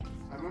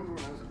remember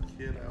when I was a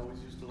kid, I always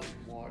used to like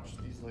watch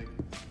these like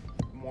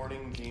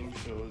morning game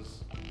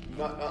shows.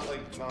 Not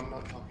like, no, I'm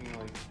not talking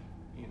like,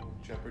 you know,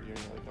 Jeopardy or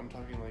anything. Like, I'm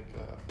talking like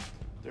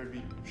there'd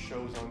be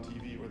shows on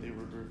TV where they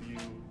would review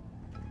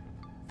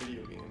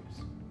video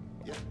games.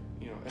 Yeah.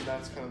 You know, and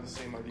that's kind of the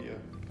same idea.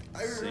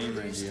 I remember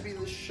there used to be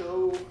this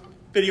show.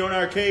 Video and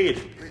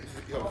Arcade.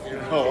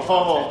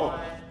 Oh.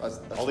 That's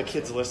All the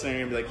kids listening are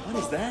going to be like, what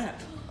is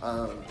that?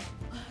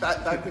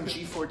 Back when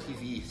G4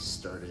 TV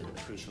started, I'm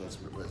pretty sure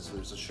that's what it was. There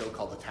was a show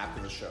called Attack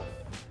of the Show,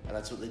 and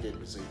that's what they did,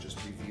 was they just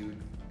reviewed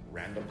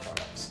random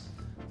products.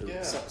 There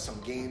were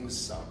some games,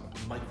 some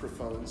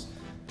microphones.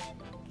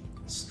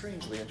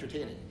 Strangely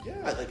entertaining.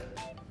 Yeah.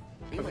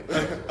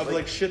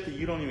 Like shit that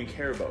you don't even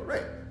care about.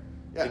 Right.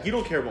 Yeah. Like, you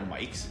don't care about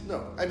mics.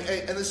 No. I mean,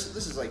 and this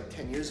is like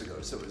 10 years ago,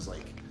 so it was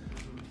like,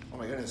 oh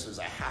my goodness, it was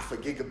a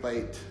 0.5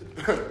 gigabyte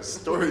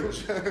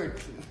storage.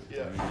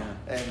 Yeah.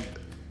 And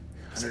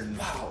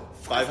wow,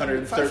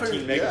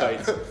 513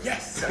 megabytes. Yeah.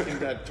 Yes, I can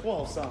get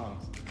 12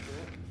 songs.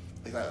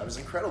 Like, that was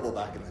incredible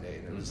back in the day,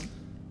 and it was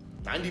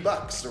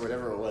 $90 or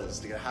whatever it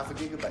was to get 0.5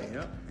 gigabyte.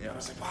 Yeah. And I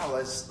was like, wow,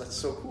 that's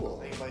so cool.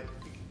 They like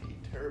 8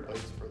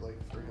 terabytes for like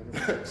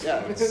 $300.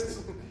 Yeah, it's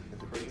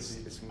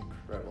crazy. It's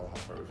incredible how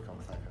far we've come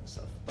with that kind of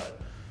stuff. But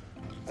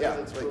Yeah,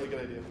 that's a really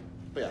good idea.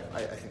 But yeah,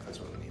 I think that's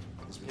what we need.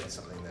 Is we need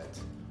something that.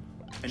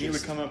 And you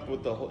would come in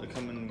with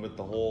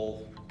the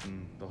whole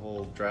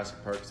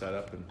Jurassic Park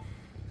setup, and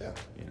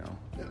you know,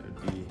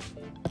 it'd be.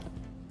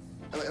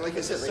 And like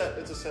I said,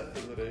 it's a set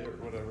for the day or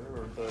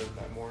whatever, or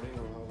that morning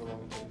or however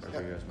long it takes.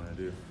 Whatever you guys want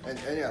to do. And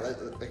yeah,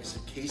 like I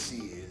said, Casey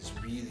is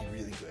really,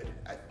 really good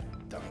at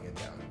dumbing it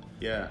down.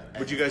 Yeah.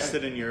 Would you guys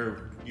sit in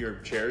your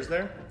chairs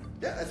there?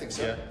 Yeah, I think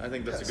so. Yeah, I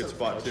think that's a good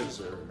spot too.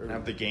 Or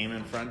have the game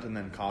in front and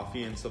then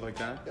coffee and stuff like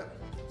that. Yeah.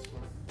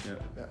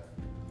 Yeah.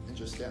 And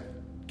just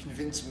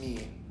convince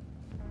me,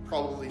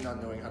 probably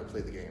not knowing how to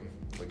play the game,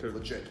 like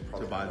legit,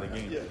 probably to buy not the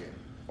knowing game. how to play the game.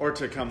 Or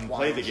to come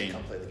play the game.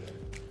 Come play the game.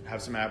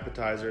 Have some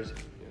appetizers. Yes.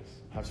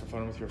 Have some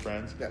fun with your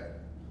friends. Yeah.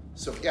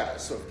 So if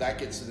that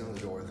gets it in the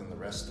door, then the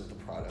rest of the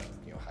product,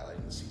 you know,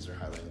 highlighting the Caesar,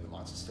 highlighting the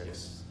Monster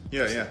Sticks.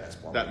 Yeah. That's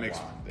blah, That blah, makes,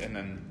 blah, and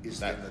then is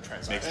that then the makes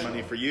transaction.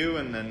 money for you,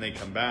 and then they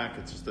come back.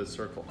 It's just a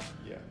circle.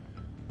 Yeah.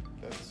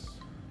 That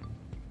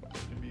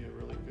could be a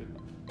really good.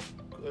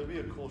 That'd be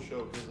a cool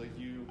show because like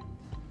you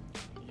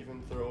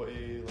even throw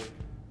a like.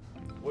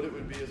 What it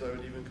would be is I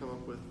would even come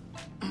up with.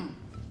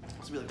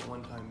 This would be like a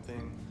one-time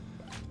thing.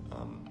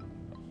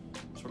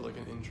 Sort of like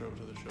an intro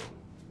to the show,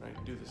 right?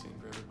 Do the same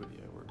for everybody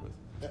I work with.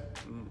 Yeah.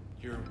 And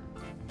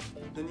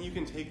then you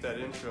can take that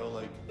intro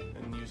like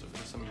and use it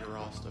for some of your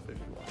raw stuff if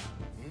you want.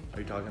 Are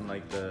you talking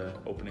like the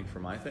opening for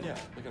my thing? Yeah,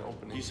 like an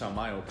opening. You saw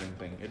my opening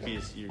thing. It'd be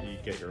you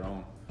get your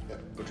own, Yeah.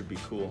 which would be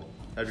cool.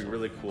 That'd be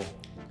really cool.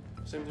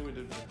 Same thing we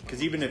did.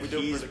 Because even if we did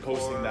for he's the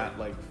posting core that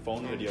like phone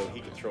candy video, stuff.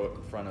 he could throw it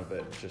in front of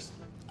it. Just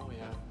Oh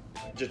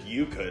yeah.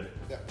 you could.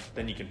 Yeah.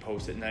 Then you can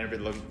post it, and then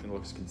everybody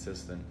looks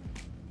consistent.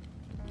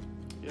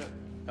 Yeah.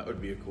 That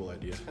would be a cool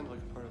idea. It's kind of like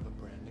a part of a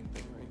branding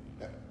thing, right?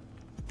 Yeah.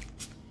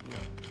 Yeah.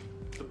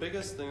 The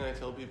biggest thing I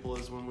tell people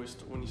is when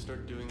you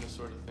start doing this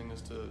sort of thing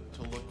is to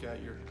look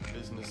at your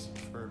business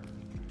for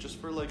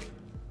like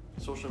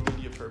social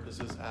media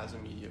purposes as a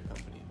media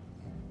company,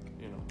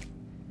 you know,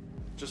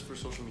 just for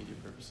social media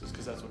purposes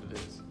because that's what it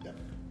is. Yeah.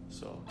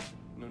 So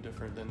no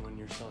different than when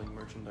you're selling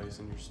merchandise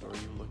in your store,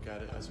 you look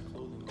at it as a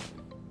clothing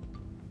line,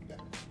 Yeah.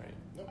 right?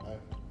 No,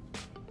 I'm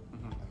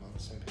on the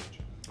same page.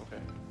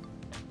 Okay.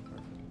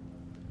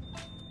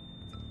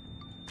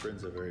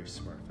 Bryn's a very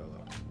smart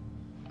fellow.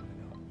 I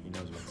know. He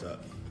knows what's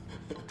up.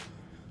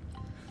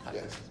 Hi,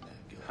 Yeah. this is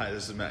Matt Gill. Hi,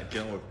 this is Matt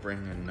Gillen with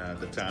Bringing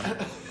the Town.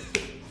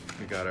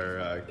 We got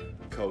our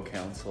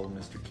co-counsel,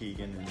 Mr.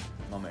 Keegan, and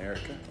Mama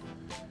Erica.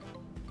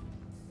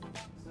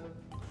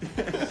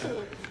 Yeah.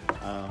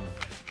 I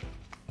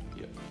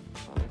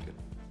like it.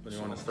 But do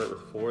you want to start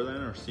with 4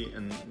 then, or see?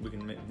 And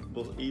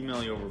we'll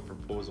email you over a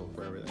proposal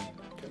for everything.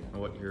 Okay.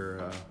 And what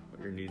you're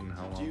needing, and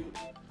how long. Do you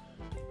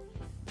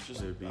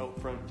just It'd be- out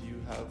front? Do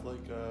you have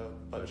like a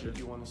budget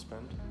you want to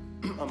spend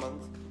a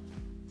month?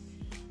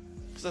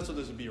 Because that's what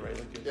this would be, right?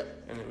 Like,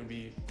 and it would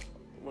be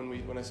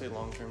when I say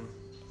long term,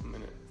 I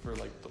mean it for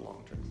like the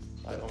long term.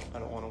 I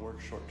don't want to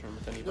work short term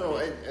with anybody. No,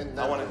 and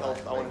I want to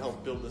help. I want to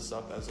help build this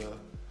up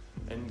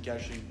and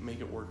actually make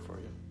it work for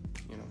you.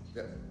 You know.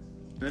 Yeah.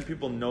 And then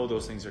people know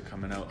those things are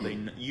coming out.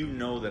 You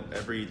know that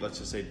let's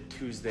just say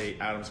Tuesday,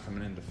 Adam's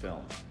coming in to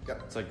film.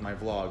 Yep. It's like my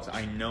vlogs.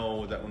 I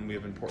know that when we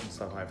have important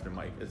stuff, I have to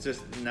mic. It's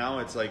just now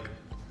it's like,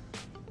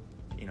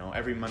 you know,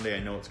 every Monday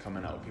I know it's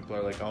coming out. People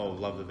are like, oh,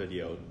 love the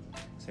video.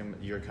 Same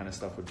your kind of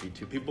stuff would be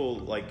too. People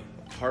like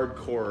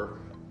hardcore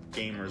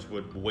gamers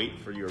would wait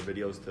for your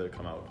videos to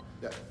come out.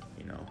 Yeah.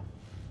 You know.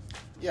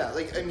 Yeah,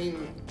 like, I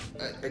mean,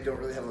 I don't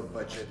really have a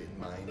budget in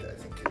mind. I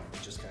think it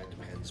just kind of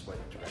depends what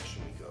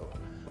direction we go.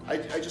 I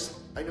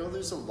know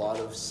there's a lot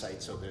of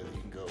sites out there that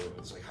you can go and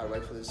it's like, how do I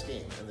play this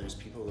game? And there's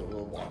people that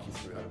will walk you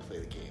through how to play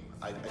the game.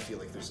 I feel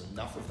like there's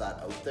enough of that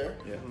out there.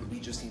 Yeah. We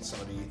just need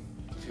somebody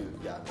to,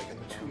 like a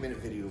 2-minute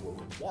video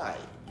of why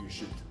you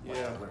should Yeah.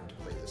 learn to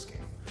play this game.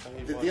 I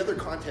hate The watching- other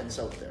content's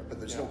out there, but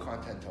there's no Yeah.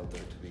 content out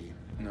there to be.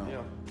 No.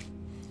 Yeah.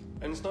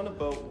 And it's not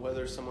about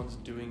whether someone's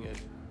doing it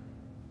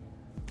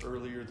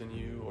earlier than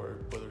you or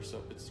whether it's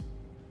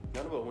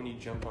not about when you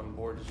jump on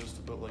board. It's just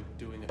about like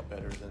doing it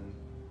better than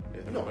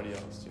everybody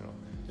else, you know,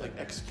 like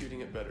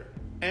executing it better.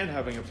 And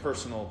having a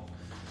personal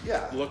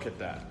Yeah. look at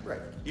that.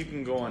 Right. You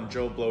can go on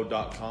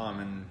joeblow.com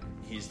and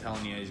he's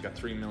telling you he's got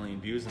 3 million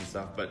views and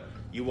stuff, but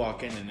you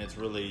walk in and it's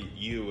really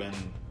you and,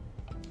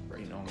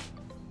 you know,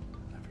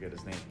 I forget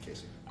his name.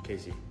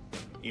 Casey.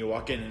 You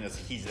walk in and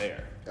he's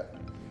there. Yep.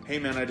 Hey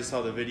man, I just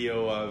saw the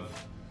video of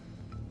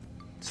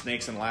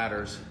Snakes and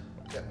Ladders.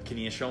 Yep. Can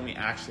you show me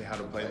actually how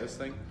to play this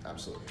thing?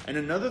 Absolutely. And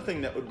another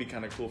thing that would be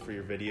kind of cool for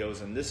your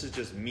videos, and this is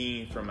just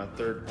me from a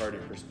third-party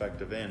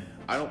perspective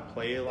I don't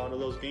play a lot of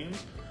those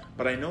games,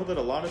 but I know that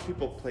a lot of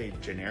people play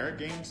generic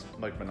games,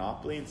 like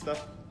Monopoly and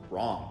stuff,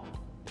 wrong.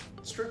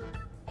 It's true.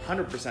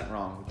 100%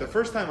 wrong. The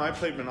first time I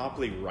played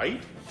Monopoly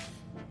right,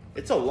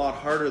 it's a lot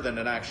harder than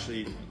it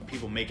actually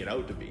people make it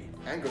out to be.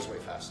 And goes way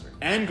faster.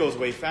 And goes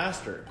way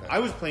faster. I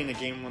was playing a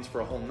game once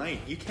for a whole night.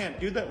 You can't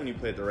do that when you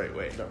play it the right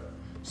way. No.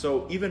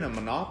 So even a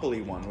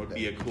Monopoly one would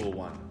be a cool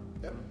one.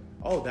 Yep.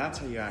 Oh, that's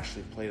how you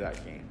actually play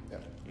that game.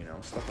 Yep. You know,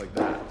 stuff like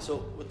that. So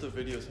with the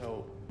videos,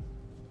 how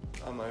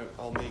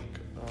I'll make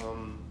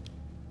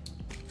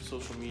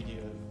social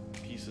media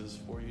pieces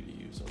for you to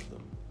use of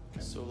them.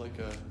 Okay. So like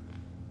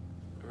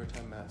every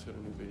time Matt's got a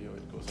new video,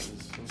 it goes on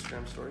his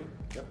Instagram story.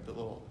 Yep. The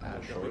little Ad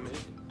ad that we shorts.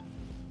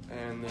 make.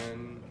 And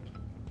then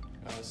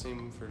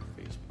same for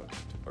Facebook.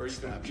 Or you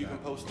can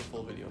Snapchat. post the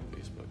full video on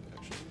Facebook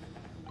actually.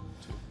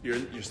 Your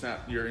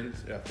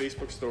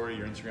Facebook story,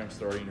 your Instagram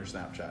story, and your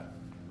Snapchat.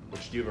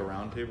 Which do you have a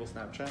roundtable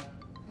Snapchat?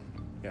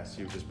 Mm-hmm. Yes,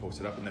 you just post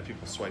it up, and then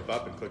people swipe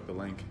up and click the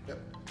link. Yep.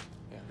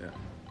 Yeah. Yeah,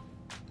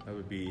 that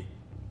would be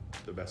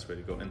the best way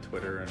to go. And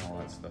Twitter and all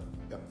that stuff.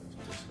 Yep.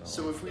 Just,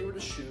 So if we were to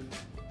shoot,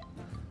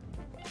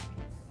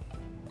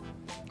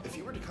 if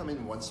you were to come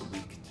in once a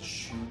week to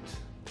shoot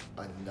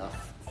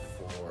enough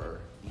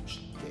for each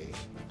day,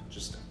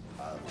 just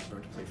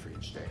learn to play for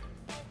each day,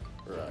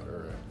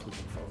 or a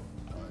clicking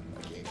phone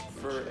on a game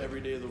For every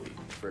day of the week.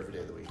 for every day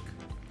of the week,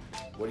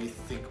 what do you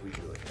think we'd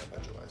be looking at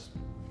budget-wise?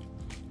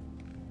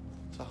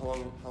 So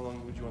how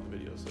long would you want the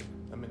videos? Like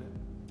a minute?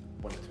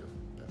 1 to 2.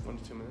 Yeah. 1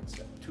 to 2 minutes?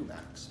 Yeah, 2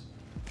 max.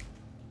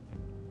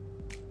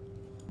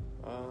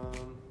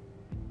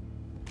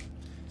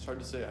 It's hard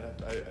to say.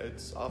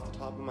 It's off the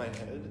top of my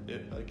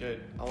head.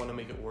 I want to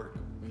make it work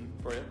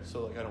for you.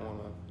 So like I don't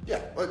want to.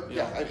 Yeah, well,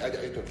 Yeah. I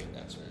don't need an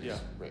answer. Yeah.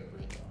 Right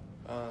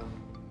now.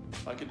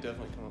 I could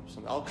definitely come up with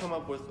something. I'll come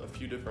up with a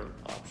few different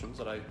options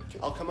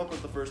I'll come up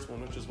with the first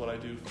one, which is what I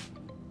do.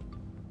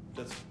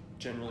 That's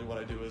generally what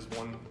I do is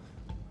one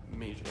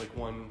 3 to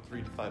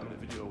 5 minute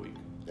video a week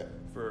Yeah.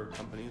 for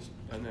companies,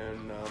 and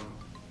then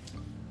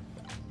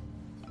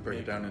break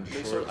it down into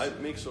make shorts. I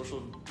make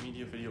social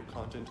media video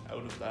content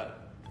out of that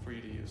for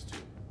you to use too.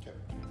 Okay.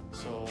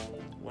 So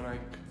when I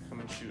come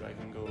and shoot, I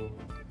can go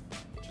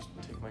just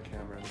take my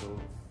camera and go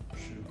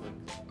shoot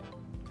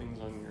like things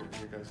on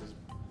your guys'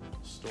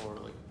 store,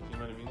 like you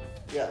know what I mean?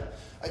 Yeah.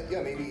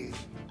 Maybe.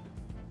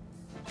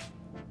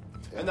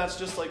 And that's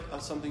just like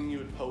something you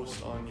would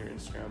post on your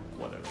Instagram,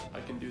 whatever.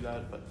 I can do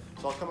that, but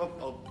so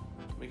I'll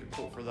make a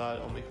quote for that.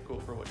 I'll make a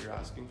quote for what you're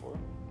asking for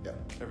Yeah.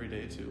 every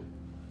day too.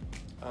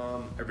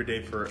 Every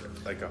day for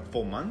like a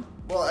full month?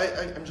 Well,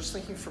 I'm just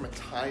thinking from a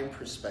time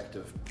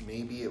perspective,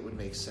 maybe it would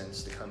make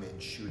sense to come in,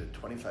 shoot a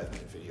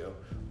 25-minute video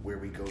where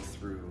we go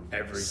through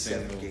Every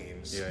 7 single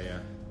games. Yeah.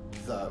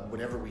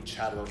 Whenever we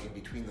chat about in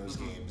between those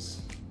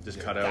games, Just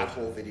cut that out.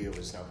 whole video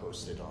is now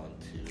posted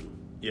onto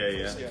Yeah.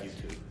 places like Yeah.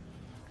 YouTube,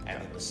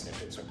 and then the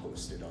snippets are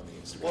posted on the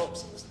Instagrams Well-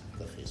 and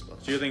the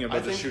Facebook. So you're thinking about I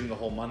just think- shooting the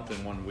whole month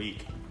in 1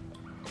 week?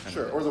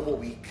 Sure, or the whole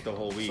week. The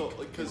whole week. So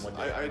like because in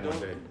one day, I in one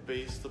day. don't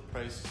base the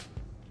price,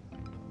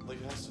 like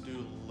it has to do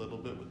a little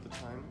bit with the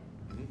time,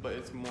 but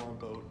it's more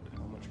about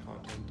how much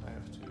content I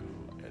have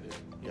to edit.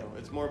 You know,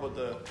 it's more about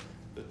the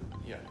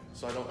yeah.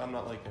 So I'm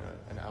not like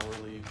an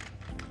hourly.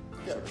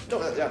 Yeah. sort of No,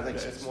 thing. that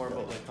makes It's sense. more Yeah.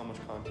 about like how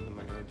much content am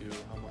I gonna do,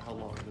 how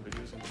long are the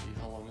videos gonna be,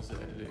 how long is the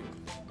editing,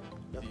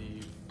 Yep.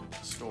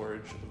 the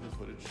storage of the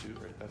footage too,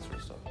 right? That sort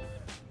of stuff.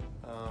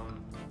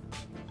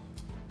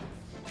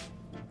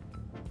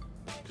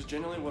 Because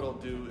generally what I'll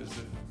do is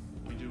if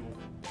we do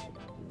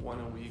one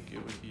a week,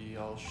 it would be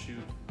I'll shoot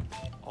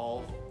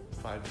all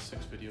 5 to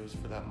 6 videos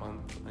for that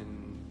month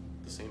in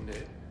the same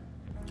day,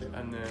 Okay.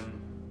 and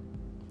then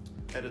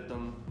edit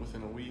them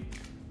within a week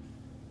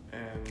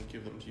and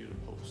give them to you to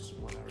post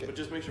whenever. Okay. But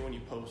just make sure when you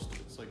post,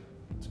 it's like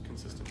it's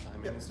consistent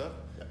timing Yep. and stuff.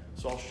 Yeah.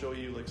 So I'll show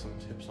you like some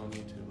tips on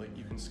YouTube. Like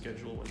you can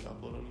schedule when to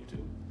upload on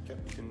YouTube. Okay.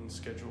 You can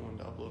schedule when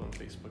to upload on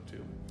Facebook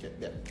too. Okay.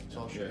 Yeah.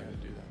 So I'll show you Yeah. how to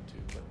do that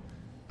too. But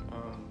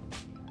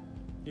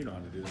You know how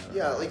to do that.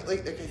 Yeah, like I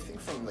think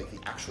from like the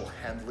actual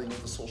handling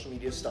of the social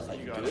media stuff, I you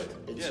can got do it.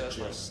 it. It's Yeah, that's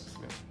just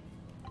fine.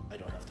 Yeah. I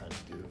don't have time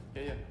to do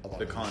Yeah. a lot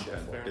the of shit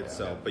content for it.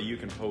 itself, but you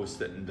can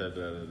post it and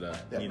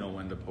Yeah. you know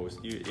when to post.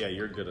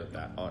 You're good at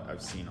that.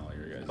 I've seen all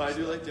your guys. But I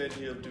do like the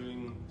idea of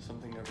doing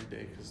something every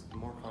day because the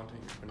more content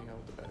you're putting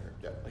out, the better.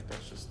 Yeah. Like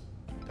that's just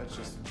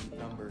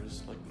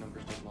numbers. Like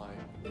numbers don't lie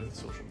with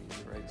social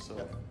media, right?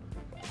 So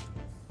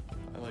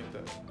I like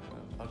that.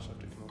 I'll just have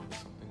to come up with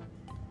something.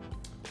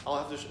 I'll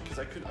have to because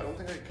I don't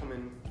think I could come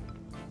in.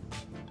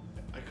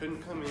 I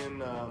couldn't come in.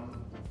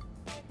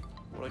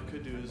 What I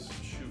could do is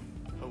shoot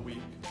a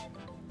week,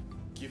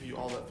 give you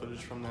all that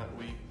footage from that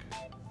week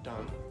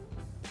done,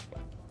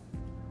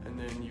 and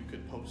then you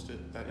could post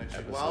it that next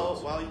week.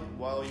 Episodes.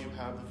 While you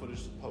have the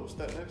footage to post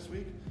that next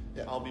week,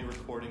 Yeah. I'll be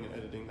recording and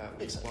editing that week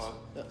Makes sense. while.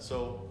 Yeah.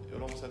 So it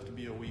would almost have to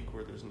be a week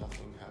where there's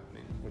nothing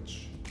happening.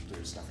 Which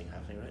there's nothing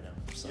happening right now.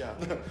 So. Yeah,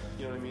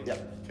 you know what I mean? Yeah.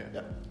 Okay.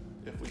 Yeah.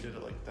 If we did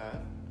it like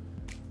that,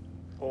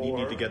 you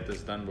need to get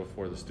this done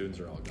before the students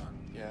are all gone.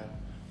 Yeah.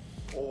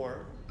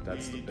 Or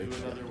That's we the big do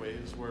thing. another way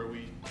is where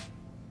we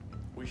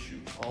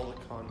shoot all the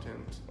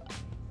content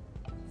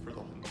for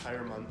the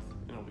entire month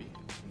in a week.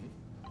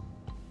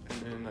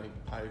 And then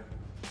I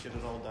get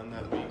it all done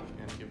that week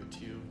and give it to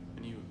you,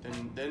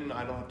 and then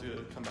I don't have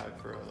to come back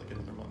for like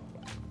another month.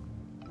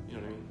 You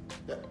know what I mean?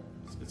 Yeah.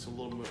 It's a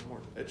little bit more.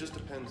 It just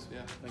depends.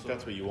 Yeah. I think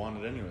that's what you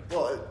wanted anyway.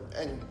 Well,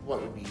 and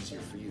what would be easier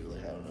for you?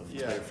 Like, I don't know if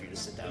it's Yeah. better for you to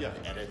sit down Yeah.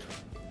 and edit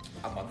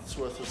a month's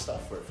worth of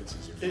stuff, or if it's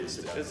easier for you to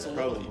sit down. It's a and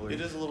little. Probably.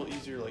 It is a little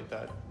easier like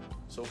that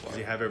so far. Because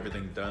you have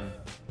everything done.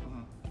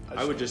 Mhm.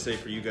 I would just say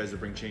for you guys to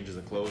bring changes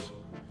of clothes.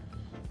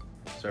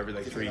 So every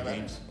like You 3 think that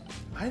games.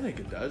 I think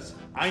it does.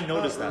 I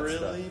noticed Not that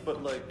really, stuff.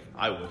 but like,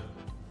 I would.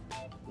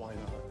 why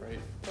not, right?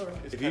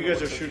 It's If you kinda guys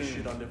are looks like you shooting-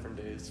 shoot on different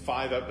days.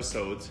 5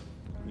 episodes,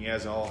 and you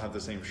guys all have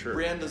the same shirt.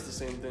 Brianne does the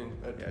same thing.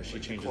 Yeah, she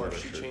changes Court. every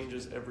She shirt.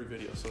 changes every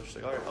video. So she's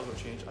like, all right, I'll go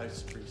change. I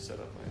just reset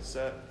up my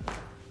set.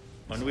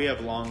 When we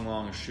have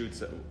long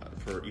shoots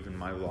for even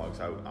my vlogs,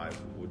 I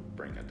would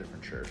bring a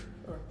different shirt.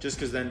 Alright. Just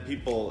because then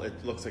people, it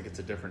looks like it's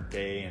a different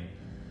day, and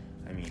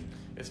I mean,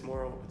 It's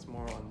more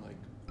on like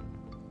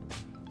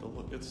the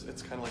look. It's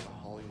kind of like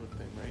a Hollywood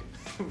thing,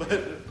 right?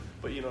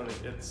 but you know, it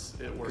works.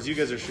 because you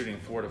guys are shooting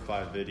 4 to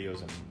 5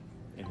 videos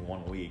in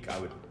 1 week, I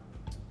would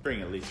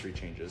bring at least 3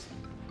 changes.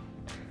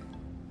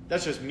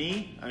 That's just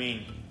me. I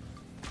mean,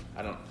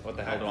 I don't. What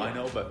the hell do I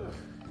know? But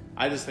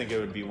I just think it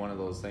would be one of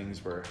those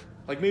things where,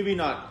 like, maybe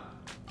not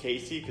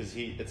Casey because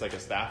it's like a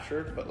staff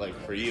shirt, but like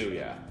for you,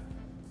 yeah.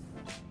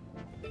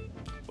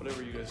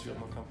 Whatever you guys feel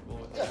more comfortable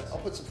with. Yeah, I'll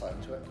put some thought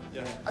into it.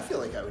 Yeah. I feel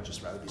like I would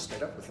just rather be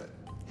straight up with it.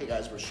 Hey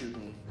guys, we're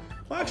shooting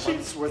Well, a actually,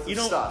 month's worth you of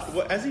know, stuff.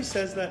 as he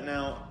says that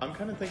now, I'm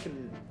kind of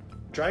thinking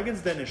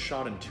Dragon's Den is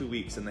shot in 2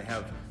 weeks, and they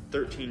have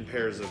 13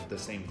 pairs of the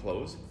same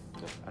clothes.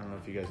 I don't know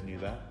if you guys knew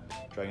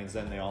that. Dragon's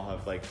Den, they all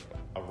have like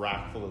a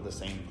rack full of the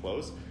same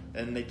clothes,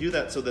 and they do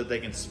that so that they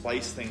can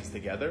splice things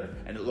together,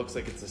 and it looks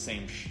like it's the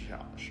same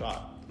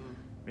shot.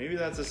 Maybe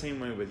that's the same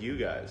way with you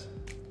guys.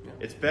 Yeah.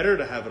 It's better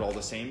to have it all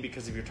the same,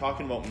 because if you're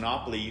talking about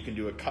Monopoly, you can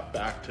do a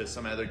cutback to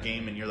some other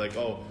game, and you're like,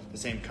 oh, the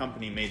same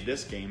company made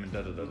this game, and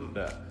da da da da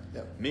da.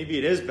 Yep. Maybe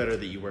it is better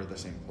that you wear the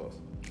same clothes,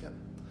 Yeah.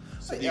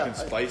 so that Yeah, you can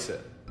splice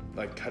it,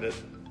 like cut it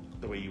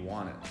the way you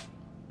want it.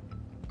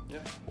 Yeah.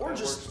 Or that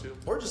just, works too.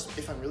 or just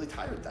if I'm really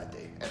tired that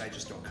day and I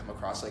just don't come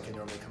across like I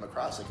normally come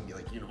across, I can be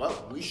like, you know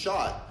what? We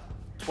shot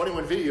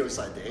 21 videos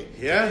that day.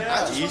 Yeah,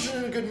 I just you wasn't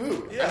in a good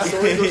mood. Yeah. And so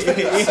it goes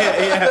videos.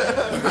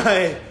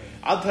 yeah.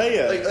 I'll tell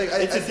you, Like,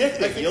 it's I think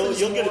addictive. You'll there's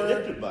get more-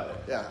 addicted by it.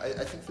 Yeah, I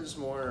think there's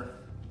more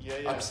Yeah.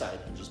 upside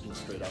in just being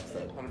straight up.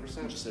 That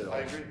 100%. just say it all. I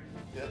agree.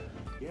 Yeah.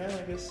 Yeah,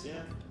 I guess. Yeah,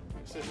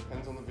 Like I said, it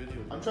depends on the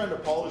video. I'm trying to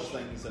polish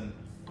things, and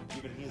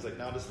even he's like,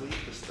 now just leave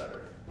the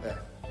stutter. Yeah.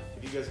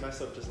 If you guys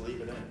mess up, just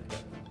leave it in.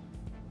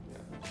 Yeah.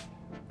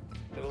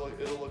 It'll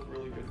look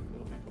really good.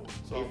 It'll be cool.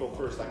 So April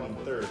 1st, I I'll mean come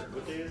up with 3rd.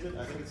 What day is it?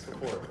 I think it's the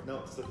 4th. No,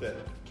 it's the 5th.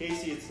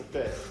 Casey, it's the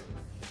 5th.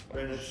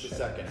 Brandon, it's the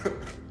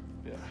 2nd.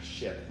 Yeah.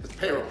 Shit. It's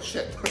payroll.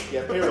 Shit.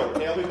 Yeah, payroll.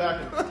 Okay, I'll be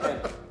back in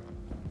 10.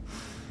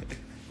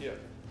 Yeah.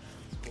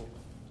 It's cool.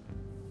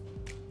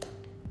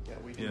 Yeah,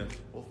 we can. Yeah.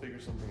 We'll figure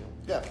something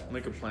out. Yeah.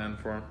 Make a plan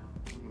for him,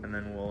 and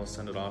then we'll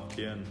send it off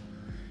to you. And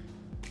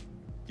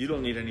you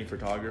don't need any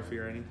photography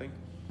or anything.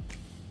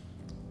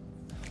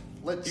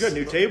 Let's. You got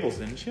new tables,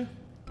 didn't you?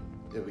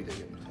 Yeah, we did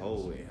get new tables.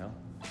 Holy hell!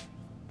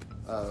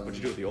 What'd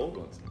you do with the old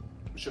ones?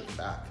 We shipped them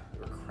back. They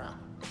were crap.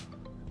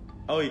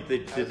 Oh,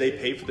 did they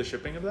pay for the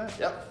shipping of that?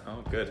 Yep. Oh,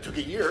 It good. took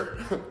a year.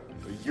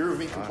 A year of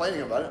me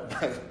complaining about it,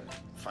 but it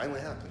finally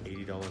happened.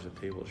 $80 a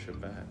table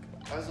shipped back.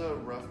 As a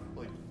rough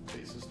like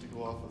basis to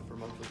go off of for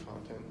monthly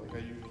content, like I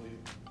usually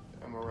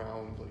am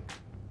around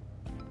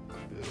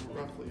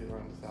roughly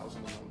around 1,000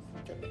 a month.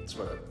 Okay, that's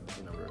what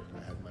the number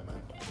I had in my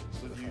mind.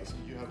 So do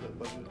you have that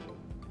budget?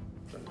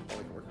 All I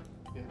can work.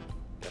 Yeah.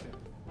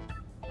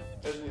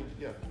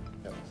 Yeah.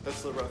 Yeah.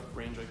 That's the rough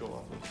range I go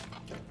off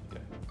of. Okay. Yeah.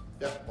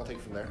 Yeah, I'll take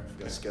it from there. If we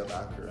gotta scale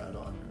back or add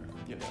on, or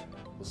Yeah.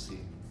 we'll see.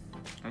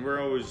 And we're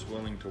always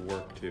willing to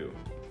work too.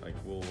 Like,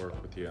 we'll work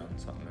with you on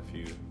something if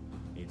you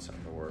need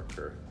something to work,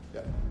 or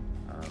Yeah.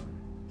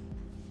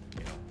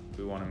 you know,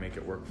 we want to make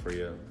it work for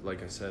you.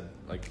 Like I said,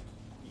 like,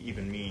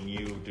 even me and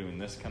you doing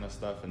this kind of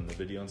stuff and the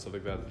video and stuff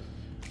like that,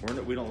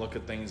 we don't look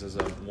at things as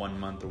a 1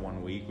 month or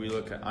 1 week.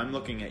 I'm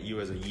looking at you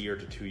as a year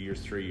to 2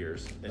 years, 3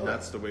 years, and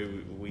that's the way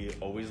we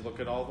always look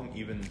at all of them.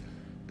 Even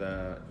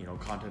the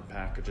content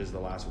packages the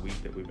last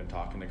week that we've been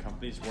talking to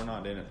companies, we're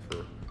not in it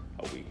for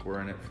a week.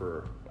 We're in it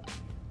for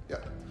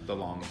the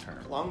long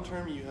term. Long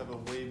term, you have a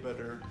way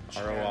better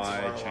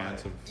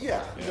chance of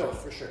no,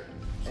 for sure.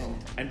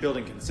 And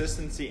building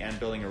consistency and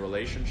building a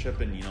relationship,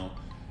 and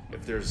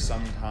if there's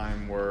some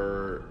time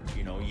where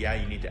you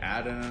need to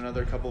add in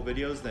another couple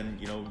videos, then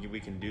we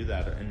can do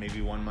that, and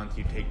maybe 1 month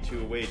you take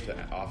 2 away to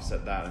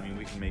offset that. I mean,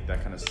 we can make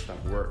that kind of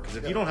stuff work, because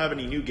if you don't have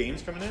any new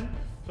games coming in,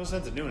 there's no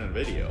sense of doing a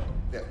video.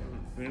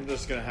 I mean, I'm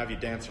just gonna have you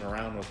dancing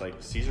around with like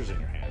Caesars in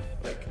your hand,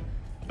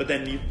 but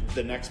then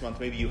the next month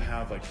maybe you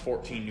have like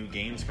 14 new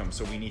games come,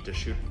 so we need to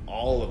shoot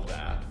all of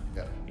that.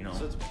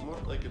 So it's more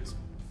like it's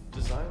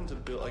designed to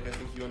build. Like, I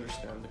think you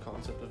understand the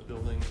concept of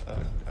building a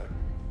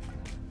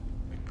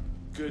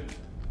good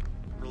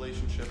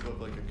relationship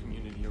of like a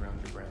community around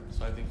your brand.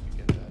 So I think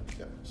you get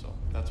that. So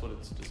that's what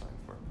it's designed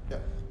for.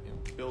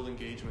 Build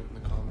engagement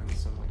in the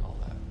comments and like all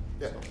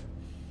that.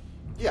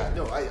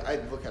 I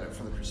look at it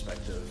from the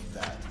perspective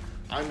that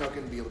I'm not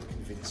going to be able to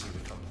convince you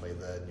to come play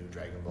the new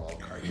Dragon Ball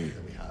card game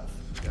that we have.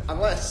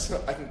 Unless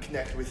I can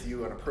connect with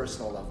you on a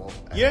personal level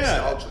at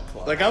Nostalgia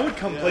Club. Like, I would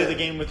come play the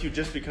game with you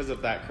just because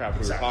of that crap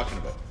we were talking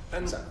about.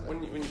 And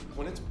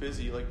when it's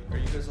busy, like, are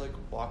you guys like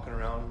walking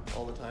around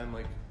all the time,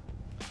 like?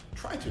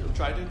 Try to.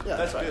 Yeah,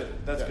 that's good.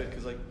 That's good,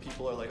 because like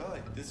people are like, oh,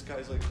 this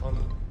guy's like on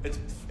the.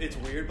 It's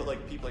weird, but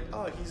like people like,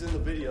 oh, he's in the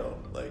video.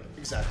 Like,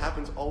 it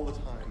happens all the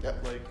time.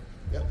 Like.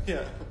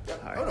 Yeah.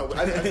 Oh no,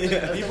 I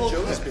people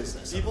Joe's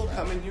business. People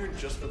come in here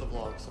just for the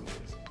vlog some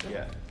days.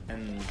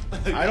 And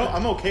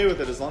I'm okay with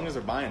it as long as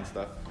they're buying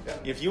stuff.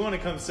 If you want to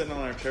come sit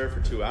on our chair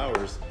for 2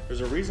 hours,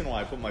 there's a reason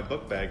why I put my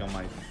book bag on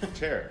my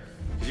chair.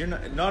 Because you're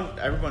not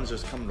everyone's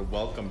just coming to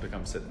welcome to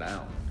come sit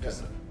down.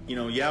 Because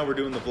we're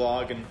doing the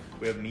vlog and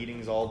we have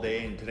meetings all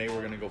day, and today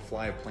we're gonna go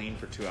fly a plane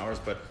for 2 hours,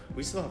 but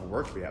we still have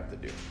work we have to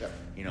do.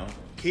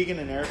 Keegan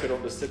and Erica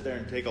don't just sit there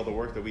and take all the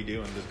work that we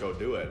do and just go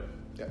do it.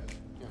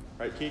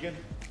 Right, Keegan?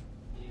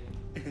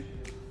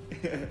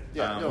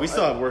 We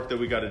still have work that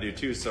we got to do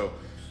too. So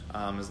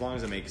as long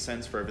as it makes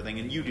sense for everything,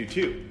 and you do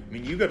too. I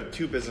mean, you got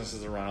 2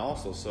 businesses to run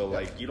also. So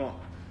like you don't.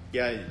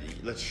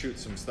 Let's shoot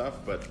some stuff,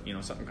 but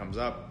something comes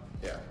up.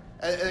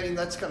 I mean,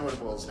 that's kind of what it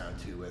boils down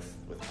to with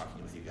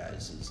talking with you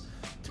guys, is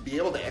to be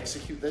able to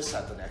execute this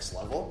at the next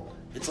level.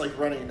 It's like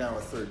running now a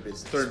third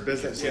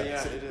business. It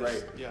is.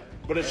 Right.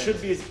 But it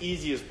should be as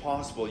easy as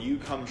possible. You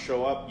come,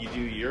 show up, you do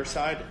your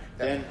side.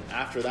 Then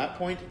after that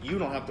point, you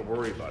don't have to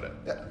worry about it.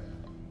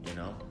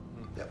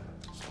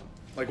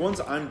 Like, once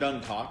I'm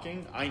done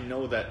talking, I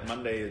know that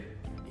Monday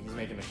he's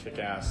making a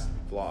kick-ass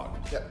vlog.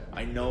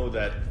 I know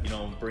that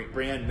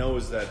Brianne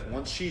knows that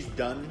once she's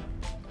done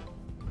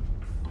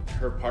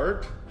her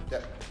part.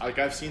 Like,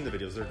 I've seen the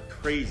videos; they're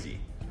crazy.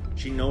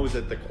 She knows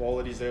that the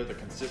quality's there, the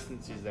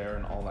consistency's there,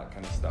 and all that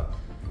kind of stuff.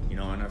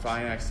 And if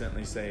I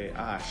accidentally say,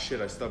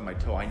 shit, I stubbed my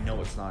toe, I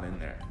know it's not in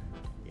there.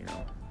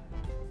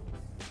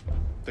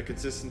 The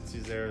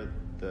consistency's there,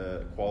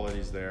 the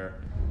quality's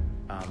there.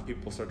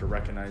 People start to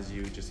recognize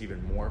you just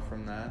even more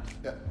from that.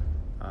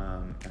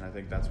 And I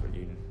think that's what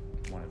you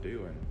want to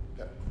do. And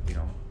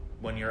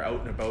when you're out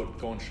and about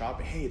going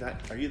shopping, hey,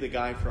 are you the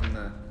guy from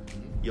the?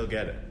 You'll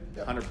get it.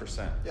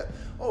 100%.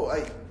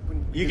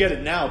 You get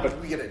it now, but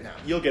we get it now.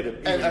 You'll get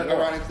it. And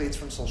ironically, it's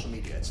from social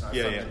media. It's not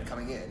from them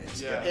coming in.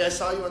 It's hey, I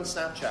saw you on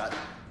Snapchat,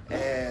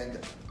 and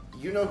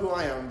you know who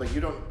I am, but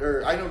you don't.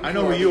 Or I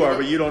know who you are,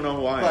 but you don't know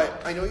who I am.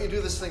 But I know you do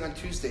this thing on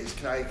Tuesdays.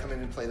 Can I come in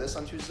and play this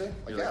on Tuesday?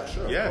 Like,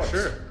 sure. Yeah,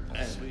 sure.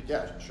 And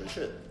sure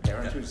should. They're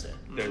on Tuesday.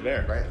 They're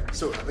there, right?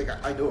 So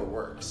I know it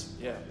works.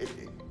 It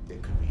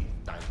could be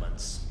 9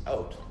 months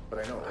out, but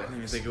I know it works. I don't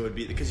even think it would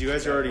be, because you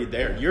guys are already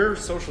there. Your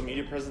social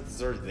media presence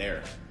is already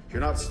there. You're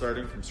not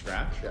starting from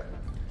scratch.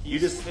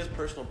 His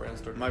personal brand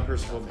started. My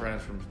personal brand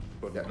from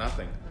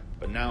nothing,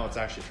 but now it's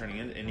actually turning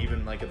in. And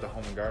even like at the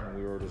Home and Garden,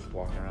 we were just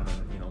walking around,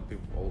 and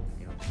people,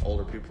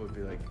 older people would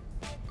be like,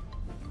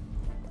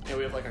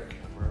 we have like our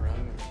camera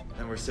around,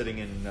 and we're sitting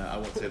in I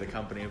won't say the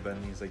company, but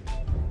he's like,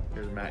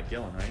 here's Matt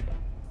Gillen, right?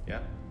 Yeah.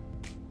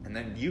 And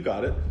then you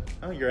got it.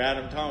 Oh, you're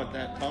Adam Tom with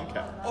that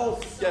Tomcat.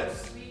 Oh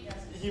yes.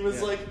 He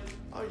was like,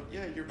 oh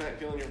yeah, you're Matt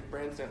Gillen, your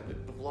brand stamp,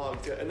 the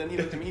vlogs. Yeah. And then he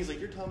looked at me, he's like,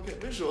 you're Tomcat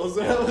Visuals.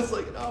 And I was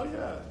like, oh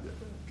yeah.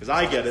 Because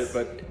I get it,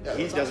 but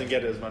he doesn't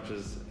get it as much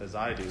as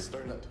I do.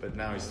 But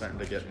now he's starting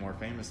to get more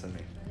famous than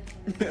me.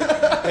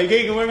 Hey,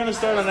 Keegan, we're going to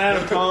start on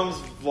Adam Tom's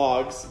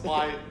vlogs.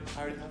 Why?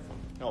 I already have one.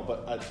 No, but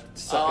a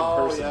second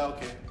person. Oh, yeah,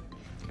 okay.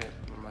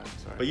 Never mind,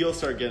 sorry. But you'll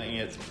start getting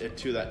it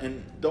to that.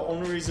 And the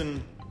only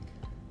reason...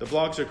 The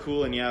vlogs are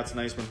cool, and it's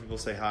nice when people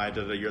say hi,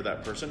 you're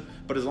that person.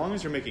 But as long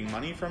as you're making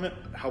money from it,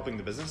 helping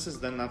the businesses,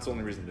 then that's the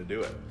only reason to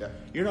do it.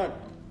 You're not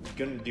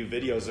going to do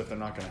videos if they're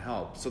not going to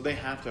help. So they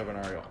have to have an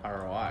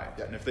ROI.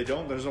 And if they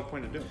don't, there's no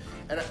point in doing it.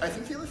 And I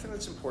think the other thing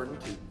that's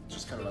important to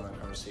just kind of run that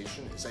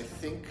conversation is I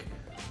think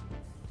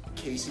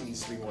Casey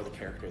needs to be more the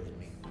character than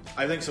me.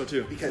 I think so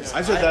too. Because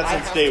I've said that I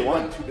since have day to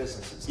one. run 2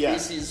 businesses. Yeah.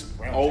 Casey's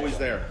round Always table.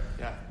 there.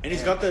 Yeah. And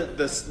he's got the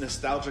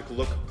nostalgic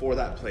look for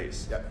that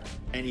place. Yep.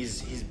 And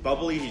he's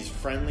bubbly, he's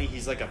friendly,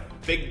 he's like a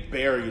big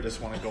bear you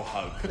just want to go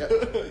hug.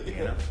 You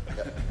know?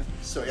 Yep.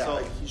 So yeah, So-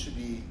 like, he should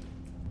be.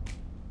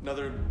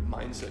 Another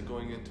mindset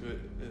going into it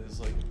is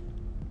like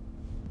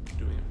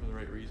doing it for the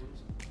right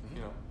reasons.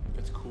 You know, if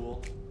it's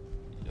cool,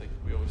 like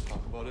we always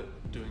talk about it,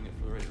 doing it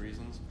for the right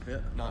reasons. Yeah.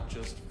 Not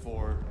just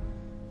for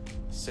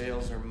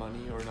sales or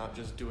money, or not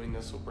just doing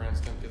this so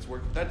Brandstamp gets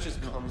work. That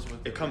just comes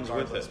with It comes with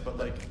regardless. it. But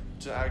like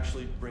to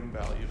actually bring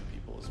value to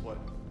people is what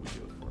we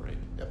do it for, right?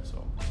 Yep.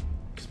 So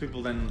Because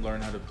people then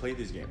learn how to play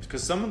these games.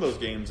 Because some of those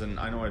games, and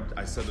I know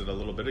I said it a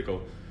little bit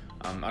ago,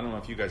 I don't know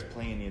if you guys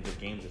play any of the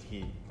games that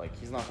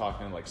he's not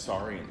talking like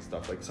Sorry and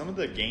stuff. Like some of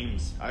the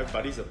games, I have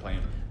buddies that play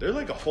them, they're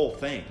like a whole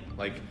thing.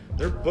 Like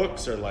their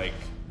books are like,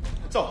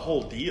 it's a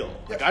whole deal.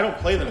 Like I don't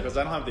play them because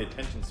I don't have the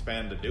attention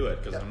span to do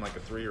it because I'm like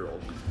a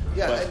 3-year-old.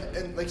 Yeah, But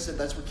and like I said,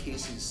 that's where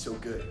Casey's so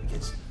good.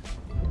 It's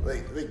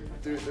like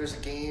there's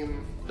a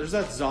game. there's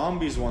that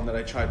zombies one that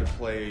I tried to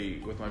play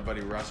with my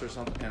buddy Russ or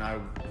something, and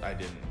I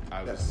didn't.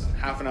 I was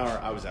half an hour,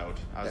 I was out.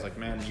 I was like,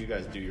 man, you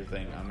guys do your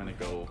thing. I'm gonna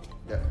go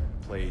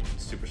play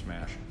Super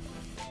Smash.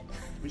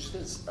 We just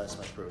did a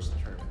Smash Bros.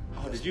 Tournament.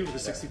 Oh, did you with the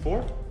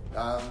 64?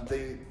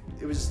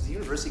 It was the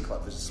University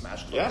Club. There's a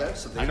Smash Club Yeah, there.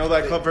 So I know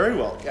that club very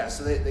well. Yeah,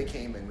 so they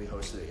came and we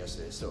hosted it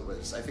yesterday. So it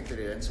was, I think they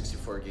did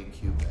N64,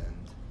 GameCube, and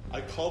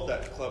I called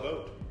that club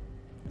out.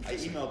 I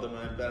emailed them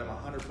and I bet them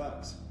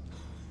 $100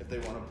 if they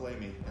want to play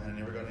me, and I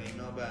never got an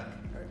email back.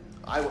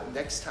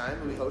 next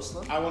time we host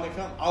them. I want to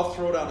come. I'll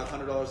throw down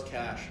 $100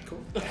 cash.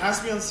 Cool. It has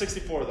to be on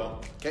 64 though,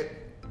 Okay.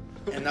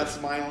 and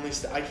that's my only.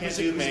 I can't Who's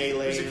do your-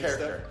 melee who's your and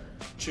character?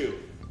 stuff. Chew.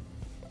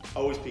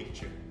 Always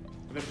Pikachu.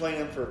 I've been playing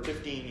him for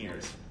 15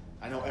 years.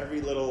 I know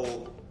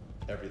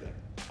everything.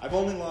 I've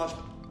only lost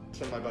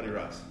to my buddy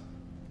Russ.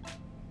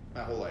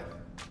 My whole life.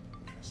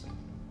 Interesting.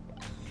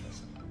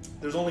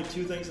 There's only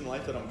 2 things in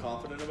life that I'm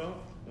confident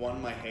about.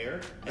 1, my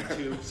hair, and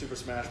 2, Super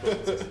Smash Bros.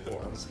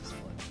 64. Brent's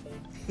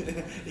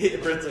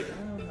like,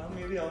 I don't know,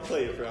 maybe I'll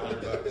play it for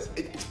 $100.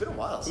 It's been a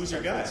while. Who's since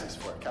your I guy? played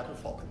 64. Captain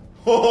Falcon.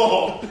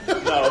 Oh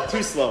no,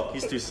 too slow.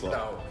 He's too slow.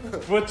 No.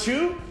 But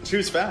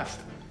Chew's fast.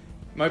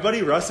 My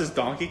buddy Russ is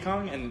Donkey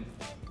Kong, and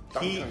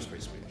Donkey Kong's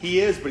pretty sweet. he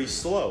is, but he's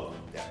slow.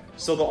 Yeah.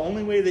 So the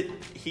only way that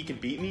he can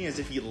beat me is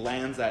if he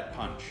lands that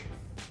punch.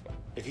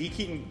 If he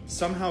can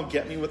somehow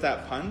get me with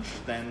that punch,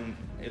 then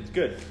it's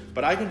good.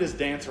 But I can just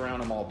dance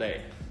around him all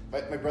day.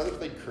 My brother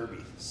played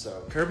Kirby,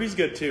 so Kirby's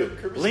good too.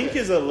 Kirby's Link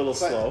good. is a little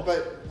slow.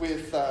 But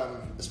with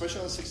especially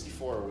on the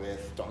 64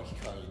 with Donkey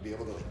Kong, you'd be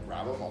able to like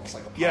grab him almost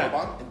like a power Yeah.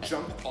 bomb and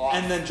jump off,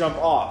 And then jump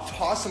off.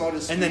 toss him out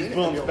his And screen, then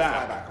boom, be able to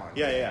back. fly back on.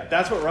 Yeah.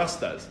 That's what Russ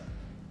does.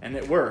 And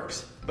it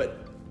works.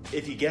 But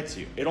if he gets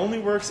you, it only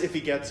works if he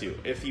gets you.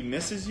 If he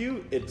misses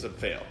you, it's a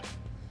fail.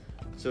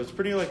 So it's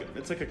pretty like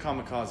a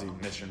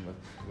kamikaze mission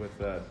with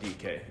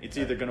DK. It's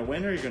either gonna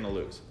win or you're gonna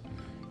lose.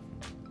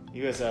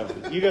 You guys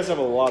have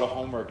a lot of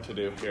homework to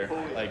do here.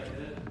 Like,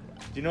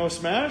 do you know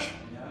Smash?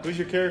 Who's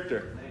your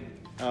character?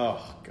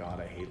 Oh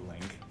God, I hate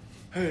Link.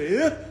 Hey,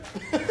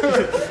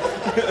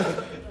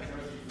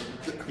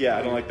 yeah,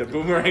 I don't like the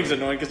boomerang's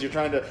annoying because you're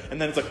trying to, and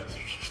then it's like,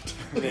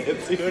 and it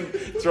hits you and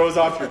throws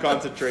off your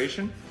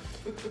concentration.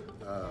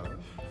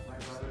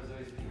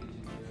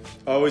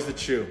 Always the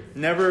Chew.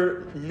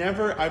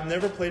 I've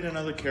never played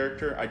another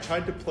character. I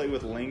tried to play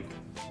with Link,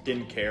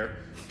 didn't care.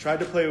 Tried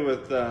to play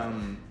with,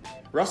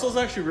 Russell's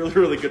actually really,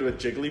 really good with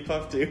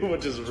Jigglypuff too,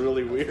 which is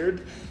really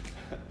weird.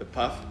 The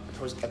Puff.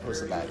 I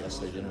posted that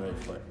yesterday. Didn't wait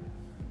for it.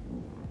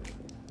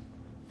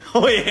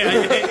 Oh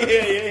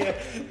yeah.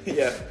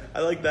 I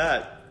like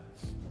that.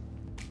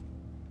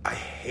 I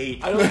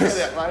hate. I don't play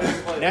that. I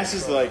didn't play Ness that,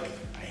 is so- like,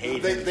 I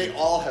hate him. They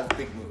all have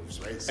big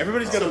moves, right? So,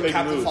 Everybody's got a big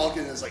Captain move.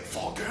 Falcon is like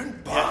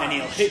Falcon, Yeah, and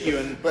he'll hit you,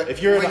 and But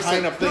if you're at a Link's high like,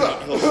 enough thing,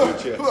 he'll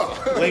shoot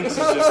you. Link's is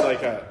just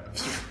like a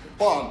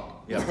bomb.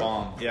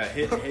 bomb. Yeah,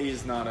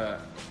 he's not a.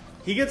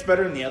 He gets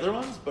better in the other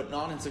ones, but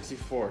not in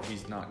 64.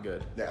 He's not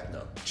good. Yeah,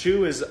 no.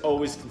 Chew is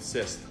always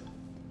consist.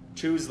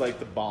 Chew's like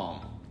the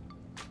bomb.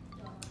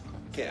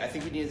 Okay, I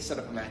think we need to set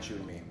up a match, you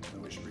and me,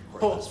 and we should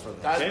record this for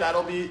the. Okay.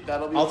 That'll be.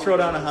 I'll throw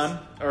down a hun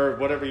or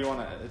whatever you want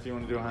to. If you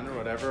want to do a hun or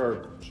whatever,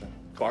 or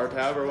bar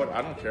tab or what,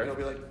 I don't care. It'll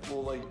be like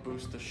we'll like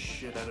boost the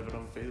shit out of it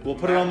on Facebook. We'll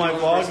put it on my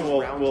Matt vlog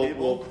Dillon and versus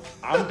we'll Roundtable.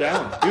 I'm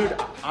down. Dude,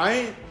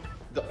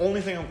 the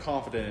only thing I'm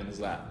confident in is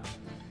that.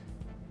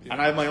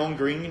 And I have my own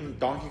green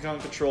Donkey Kong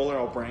controller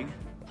I'll bring.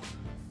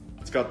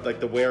 It's got like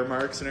the wear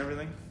marks and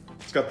everything.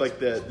 It's got like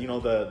the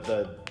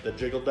the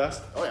jiggle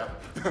dust. Oh yeah.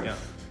 Yeah.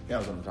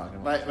 That's what I'm talking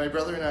about. My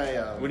brother and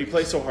I. When you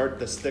play so hard,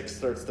 the stick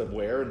starts to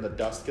wear and the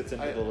dust gets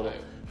into the little.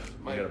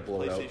 My you gotta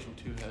blow it out. PlayStation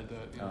 2 had that.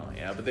 You know. Oh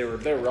yeah, but they're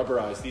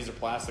rubberized. These are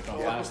plastic on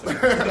plastic.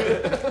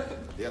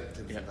 Yep.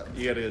 Yeah,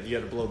 you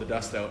gotta blow the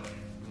dust out.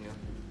 Yeah.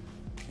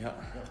 Yeah,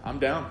 I'm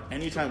down.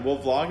 Anytime we'll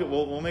vlog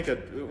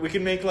it. We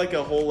can make like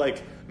a whole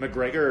like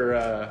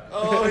McGregor.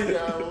 Oh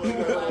yeah,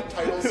 we'll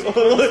title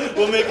sequence.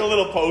 We'll make a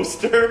little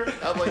poster.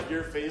 Have like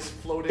your face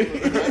floating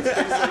with the next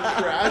face like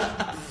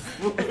crash.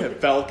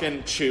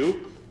 Falcon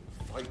Chew.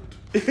 Fight.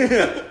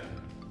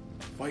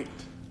 Fight.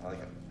 I like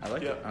it. I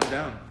like Yeah. it. I'm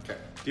down. Okay.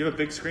 Do you have a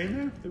big screen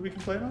there that we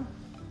can play it on?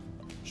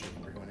 Which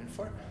one we're going in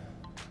for?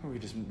 Or we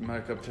just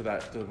mic up to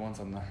the ones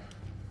on the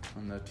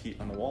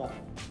wall.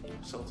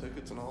 Sell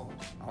tickets and all.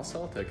 I'll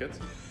sell tickets.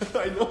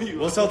 I know you.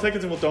 We'll sell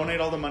tickets and we'll donate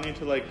all the money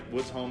to like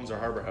Woods Homes or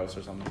Harbor House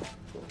or something.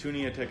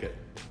 Toonie a ticket.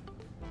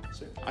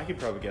 Sweet. I could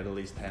probably get at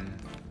least 10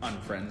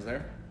 unfriends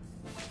there.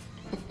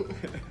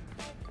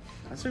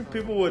 I think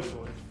people would,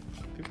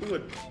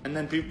 and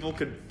then we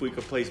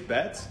could place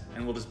bets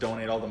and we'll just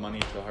donate all the money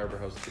to Harbor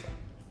House too.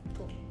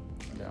 Cool.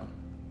 I'm down.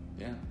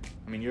 Yeah.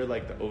 I mean, you're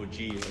like the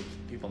OG. Like,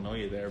 people know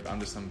you there, but I'm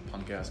just some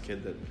punk ass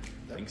kid that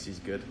thinks he's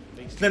good.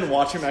 Then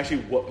watch him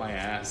actually whoop my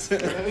ass,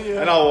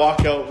 and I'll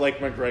walk out like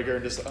McGregor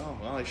and just, oh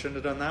well, I shouldn't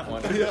have done that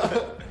one. Yeah.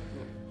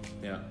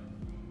 Yeah.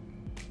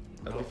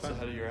 That'd be That's fun.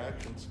 ahead of your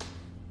actions.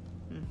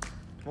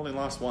 Only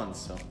lost once,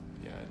 so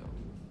Yeah, I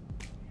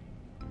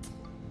know.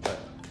 but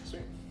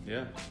Sweet.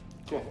 yeah.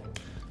 Cool.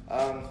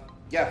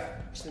 Yeah.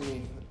 Just I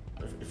mean,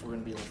 if we're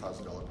gonna be in the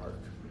 $1,000 park,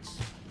 let's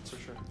For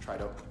sure. try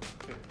it out.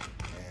 Okay.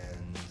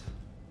 And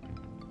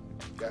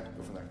yeah,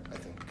 go from there. I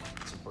think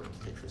it's important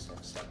to take this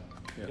next step.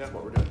 Yeah. That's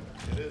what we're doing.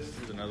 It is.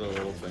 Here's another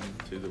little thing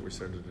too that we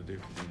started to do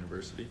for the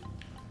university.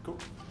 Cool.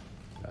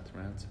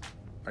 Bathroom ads.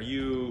 Did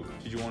you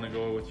want to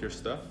go with your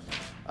stuff?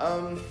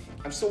 I'm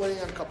still waiting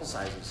on a couple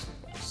sizes.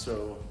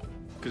 So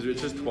Because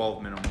it's just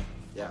 12 minimum.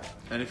 yeah.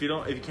 And if you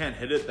can't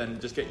hit it, then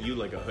just get you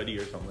like a hoodie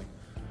or something.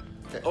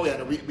 Okay. Oh yeah,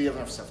 no, we have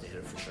enough stuff to hit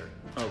it for sure.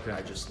 Okay.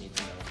 I just need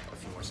to know a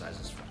few more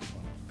sizes for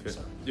people. Good.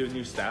 So. Do you have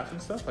new staff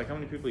and stuff? Like how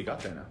many people you got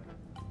there now?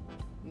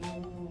 How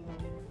many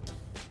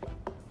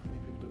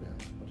people do we have?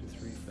 1, 2,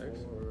 3, 4.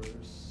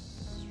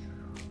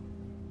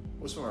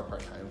 Most of them are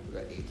part time. We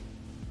got 8.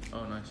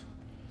 Oh, nice.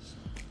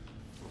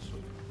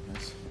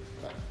 Nice.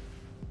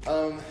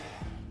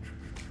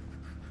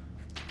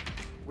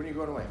 When are you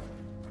going away?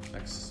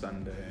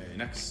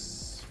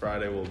 Next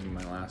Friday will be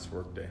my last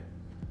work day.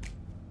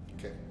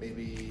 Okay,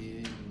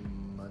 maybe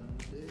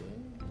Monday.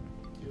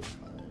 Do you have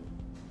time?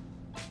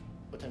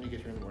 What time do you get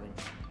here in the morning?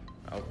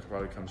 I'll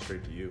probably come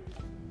straight to you. Do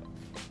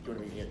you want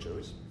to meet me at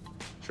Joey's?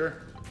 Sure.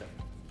 Okay.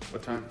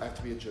 What time? I have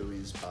to be at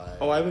Joey's by.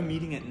 Oh, I have a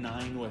meeting at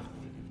 9 with.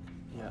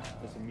 Yeah,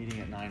 there's a meeting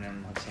at 9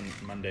 on some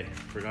Monday.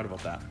 Forgot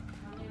about that.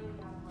 Monday we have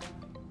like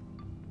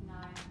 9,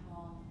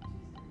 well,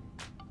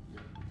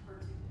 Tuesday. Or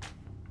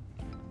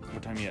Tuesday.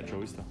 What time are you at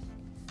Joey's though?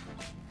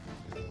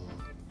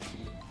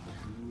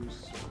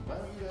 Why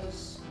don't you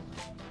guys?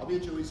 I'll be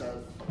at Joey's at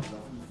 11:30.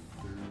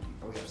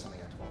 Oh, we have something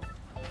at 12.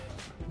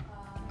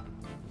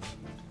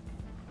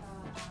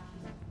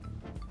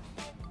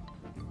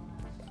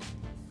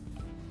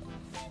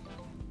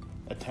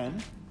 At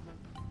 10?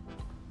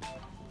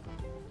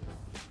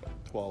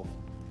 12.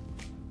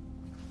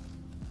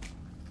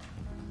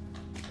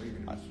 Are you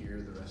gonna be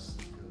here the rest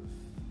of?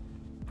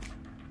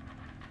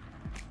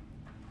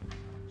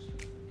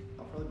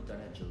 I'll probably be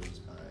done at Joey's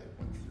by 1:30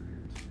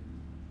 or 2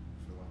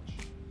 for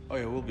lunch. Oh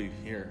yeah, we'll be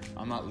here.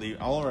 I'm not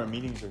leaving. All of our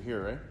meetings are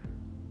here, right?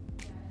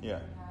 Yeah.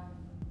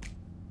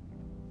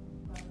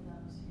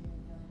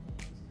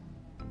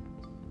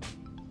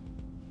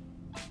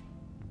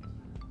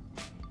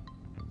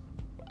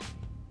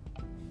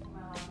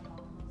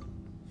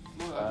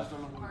 No, I just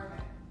don't know.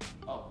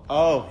 Oh.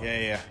 Oh,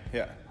 yeah. I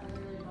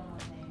literally don't know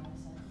what name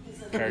I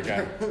said. Care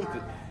guy.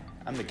 Carrot.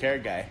 I'm the care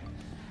guy.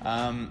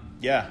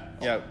 Yeah.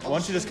 Why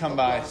don't you just come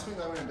by? I'll swing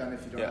that when I'm done.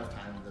 If you don't Yeah. have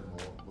time, then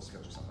we'll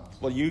schedule something else.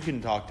 Well, you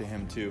can talk to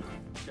him too,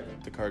 Okay.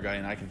 the car guy,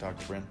 and I can talk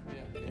to Bryn.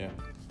 Yeah. Yeah.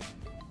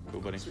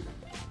 Cool, buddy. Sweet.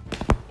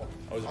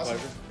 Always a Awesome.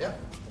 pleasure. Yeah.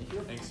 Thank you.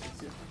 Thanks.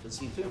 Good to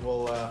see you too.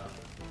 We'll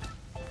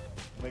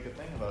make a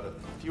thing about it.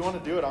 If you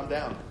want to do it, I'm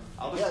down.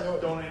 I'll just Yeah, no.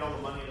 donate all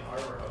the money to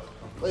Harbor House.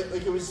 Like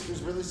it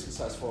was really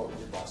successful what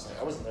we did last night.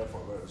 I wasn't there for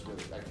it, but it was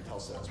really, I could tell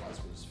sales wise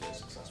it was very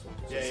successful.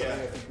 So Yeah, it's yeah.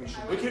 something I think we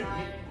should.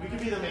 We could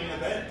be the main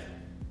event.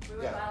 We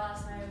went Yeah. by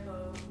last night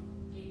about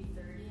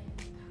 8:30 and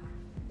packed.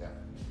 Yeah.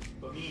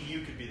 But me and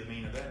you could be the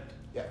main event.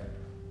 Yeah.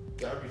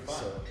 That would be fun.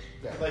 So,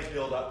 yeah. I'd like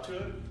build up to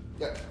it.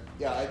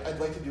 Yeah. I'd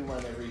like to do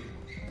one every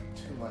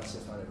 2 months,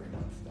 if not every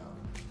month now.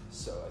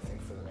 So I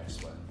think for the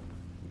next one,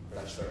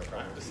 I should start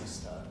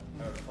practicing.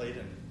 I haven't played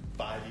in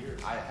 5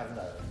 years. I haven't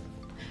done it.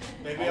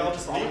 Maybe I'll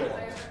just leave it.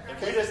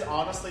 If If we just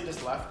honestly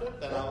just left it,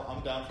 then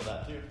I'm down for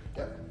that too.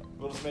 Yeah.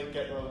 We'll just we'll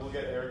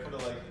get Erica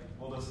to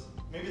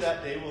maybe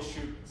that day we'll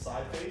shoot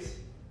side face.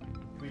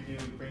 Bring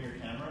your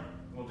camera.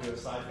 We'll do a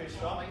side face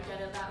Oh shot. my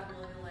god, that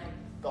really like.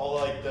 All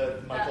like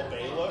the Michael That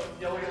Bay look. look.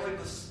 Yeah, look at like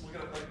this. Look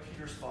at like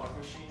Peter's fog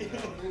machine.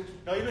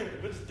 No,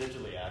 we'll just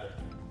digitally add it.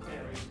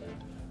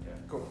 Yeah.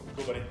 Cool.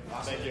 Cool, buddy.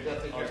 Awesome. Thank you. Yeah,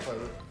 take care. Always a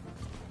pleasure.